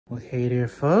Well, hey there,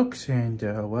 folks, and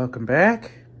welcome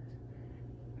back,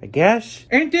 I guess.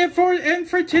 And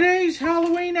for today's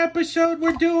Halloween episode,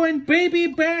 we're doing baby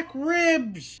back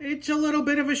ribs. It's a little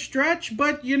bit of a stretch,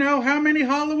 but you know, how many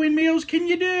Halloween meals can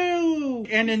you do?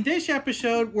 And in this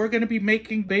episode, we're going to be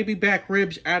making baby back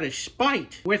ribs out of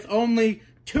spite with only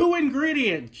 2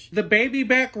 ingredients: the baby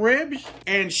back ribs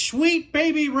and Sweet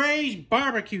Baby Ray's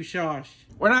barbecue sauce.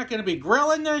 We're not going to be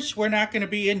grilling this. We're not going to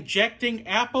be injecting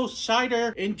apple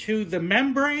cider into the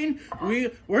membrane.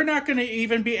 We're not going to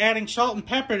even be adding salt and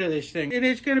pepper to this thing. And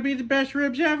it's going to be the best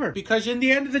ribs ever. Because in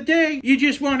the end of the day, you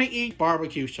just want to eat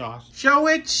barbecue sauce. So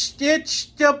it's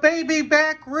the baby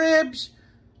back ribs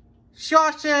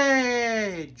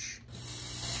sausage.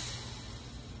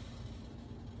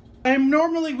 And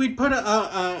normally we'd put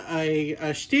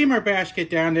a steamer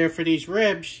basket down there for these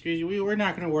ribs. We're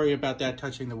not going to worry about that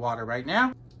touching the water right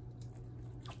now.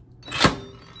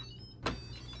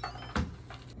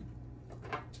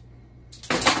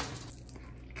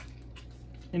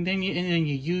 And then you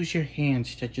use your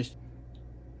hands to just...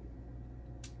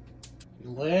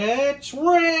 Let's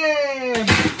rib!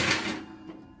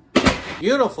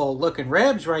 Beautiful looking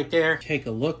ribs right there. Take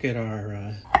a look at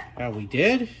our, how we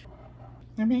did.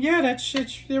 I mean, yeah,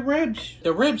 it's the ribs.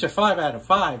 The ribs are 5 out of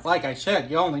 5. Like I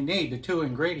said, you only need the 2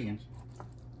 ingredients.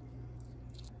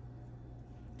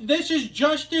 This is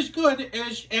just as good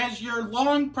as your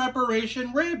long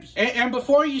preparation ribs. And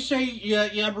before you say,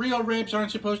 yeah, real ribs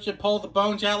aren't supposed to pull the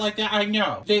bones out like that, I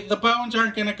know. The bones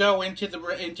aren't going to go into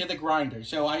the grinder.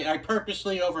 So I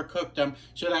purposely overcooked them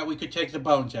so that we could take the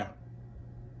bones out.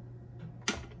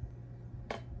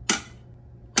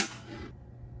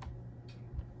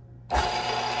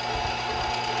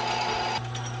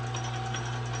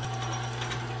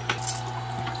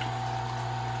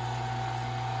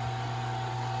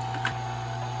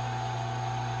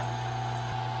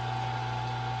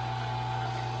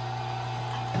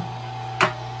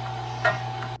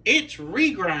 It's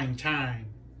regrind time.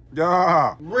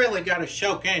 Yeah. Really got to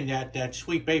soak in that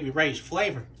Sweet Baby Ray's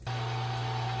flavor.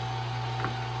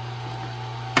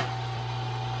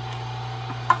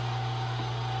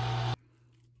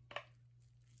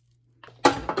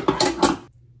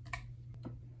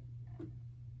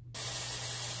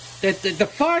 The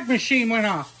fog machine went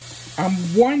off. I'm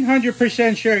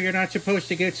 100% sure you're not supposed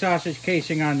to get sausage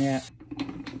casing on that.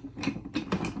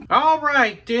 All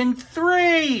right, in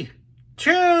 3,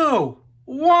 2,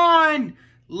 1,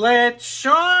 let's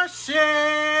sausage!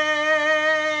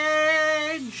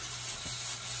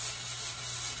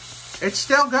 It's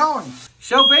still going.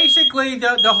 So basically,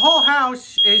 the whole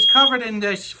house is covered in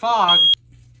this fog.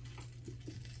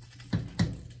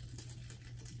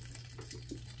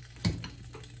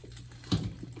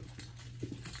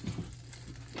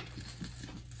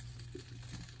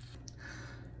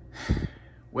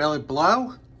 Will it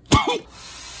blow?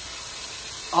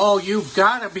 Oh, you've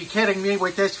got to be kidding me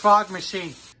with this fog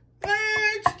machine.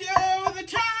 Let's do the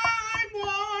time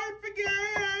warp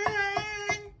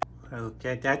again.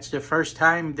 Okay, that's the first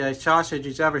time the sausage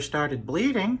has ever started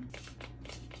bleeding.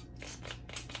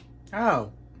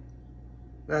 Oh.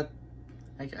 But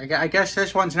I guess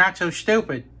this one's not so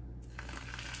stupid.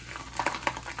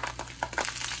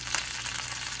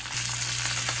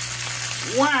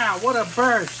 Wow, what a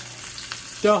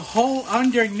burst. The whole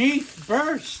underneath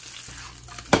burst.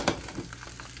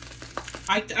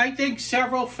 I think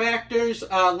several factors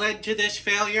led to this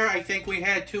failure. I think we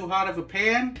had too hot of a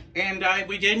pan, and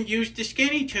we didn't use the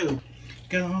skinny tube.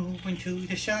 Going to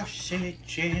the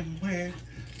sausage and we're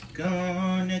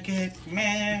gonna get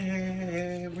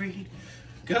married.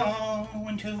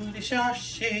 Going to the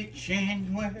sausage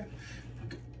and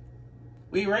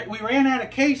we ran out of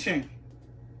casing.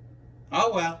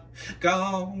 Oh well.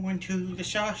 Going to the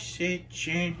sausage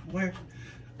and we're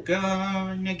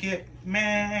gonna get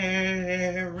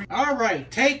married. All right,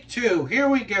 take 2. Here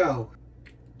we go.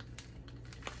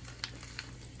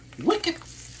 Wicked.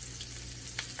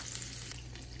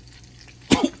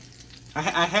 I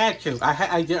had to. I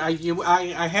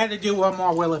had to do one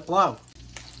more. Will it blow?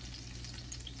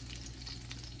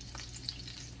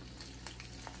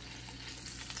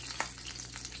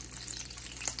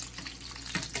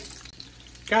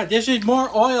 God, this is more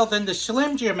oil than the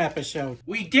Slim Jim episode.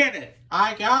 We did it.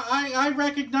 I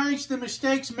recognized the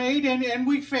mistakes made and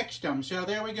we fixed them. So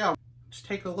there we go. Let's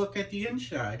take a look at the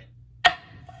inside.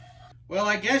 Well,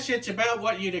 I guess it's about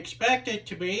what you'd expect it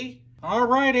to be. All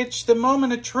right, it's the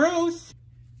moment of truth.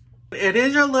 It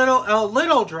is a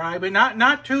little dry, but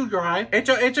not too dry.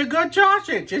 It's a good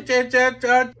sausage. It tastes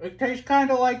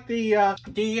kind of like the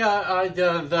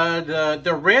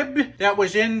rib that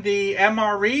was in the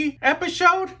MRE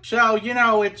episode. So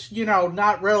it's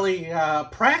not really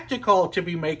practical to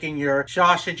be making your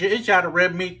sausages out of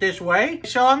rib meat this way.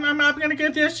 So I'm gonna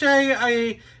give this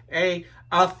a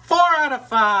 4 out of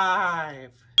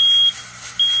 5.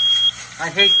 I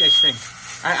hate this thing.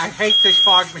 I hate this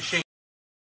fog machine.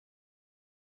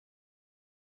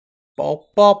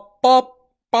 Bop, bop, bop,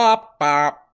 bop,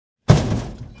 bop.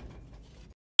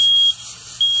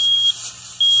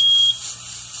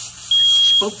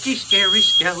 Spooky, scary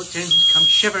skeletons come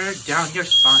shiver down your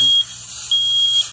spine.